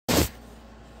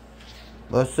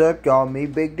What's up, y'all? Me,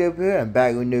 Big Dip here, and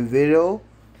back with a new video.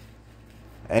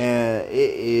 And it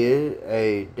is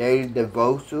a daily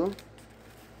devotional.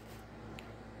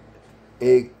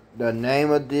 The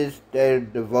name of this daily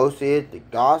devotional is The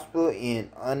Gospel in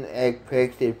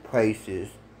Unexpected Places.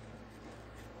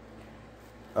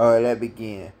 Alright, let's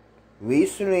begin.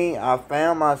 Recently, I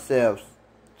found myself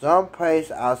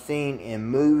someplace I've seen in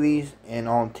movies and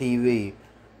on TV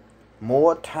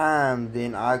more times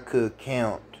than I could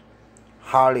count.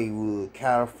 Hollywood,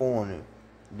 California,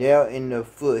 there in the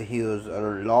foothills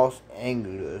of Los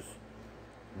Angeles.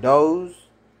 Those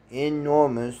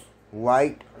enormous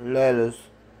white letters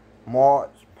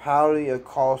marched proudly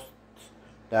across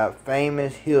that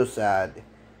famous hillside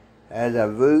as I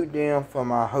viewed them from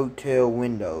my hotel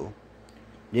window.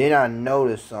 Then I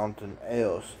noticed something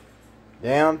else.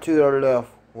 Down to the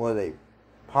left was a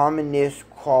prominent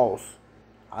cross.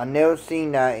 I never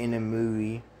seen that in a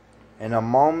movie. And the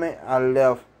moment I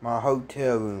left my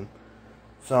hotel room,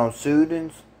 some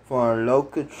students from a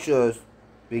local church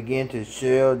began to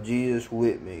share Jesus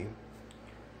with me.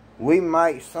 We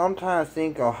might sometimes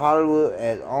think of Hollywood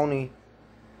as only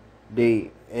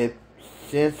the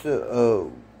epicenter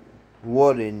of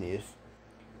worldliness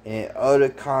and other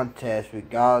contacts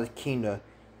with God's kingdom,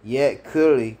 yet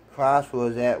clearly Christ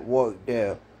was at work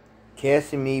there,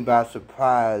 catching me by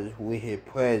surprise with his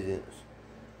presence.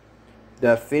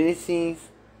 The Pharisees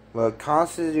were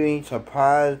constantly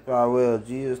surprised by where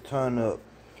Jesus turned up.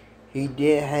 He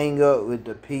did hang up with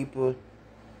the people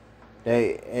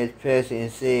they expected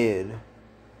and said,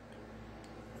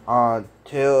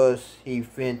 tell us he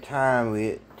spent time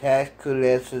with tax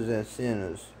collectors and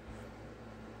sinners.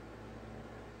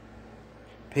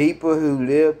 People who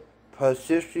lived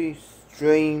persistently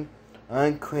strange,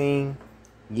 unclean,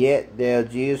 yet their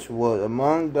Jesus was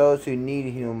among those who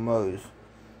needed him most.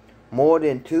 More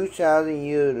than 2,000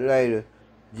 years later,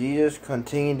 Jesus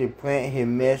continued to plant his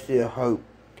message of hope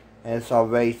and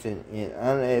salvation in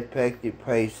unexpected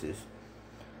places,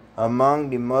 among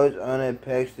the most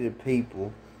unexpected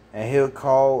people, and he'll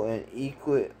call and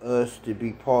equip us to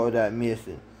be part of that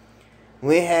mission.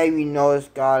 When have you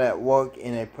noticed God at work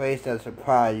in a place that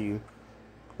surprised you?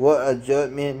 What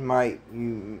adjustment might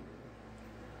you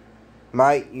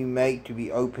make to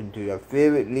be open to? A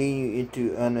spirit leading you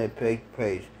into an unexpected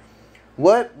place.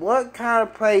 What kind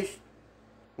of place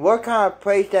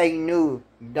that you knew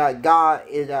that God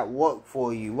is at work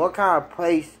for you? What kind of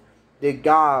place did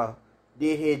God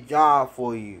did his job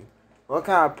for you? What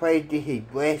kind of place did he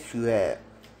bless you at?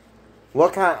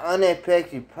 What kind of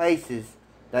unexpected places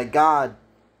that God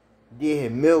did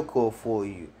his miracle for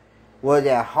you? Was it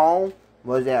at home?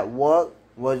 Was it at work?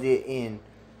 Was it in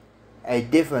a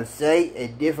different state, a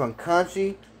different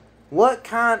country? What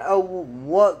kind of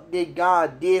work did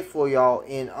God did for y'all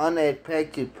in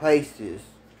unexpected places?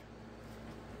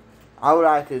 I would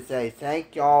like to say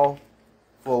thank y'all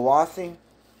for watching.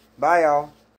 Bye, y'all.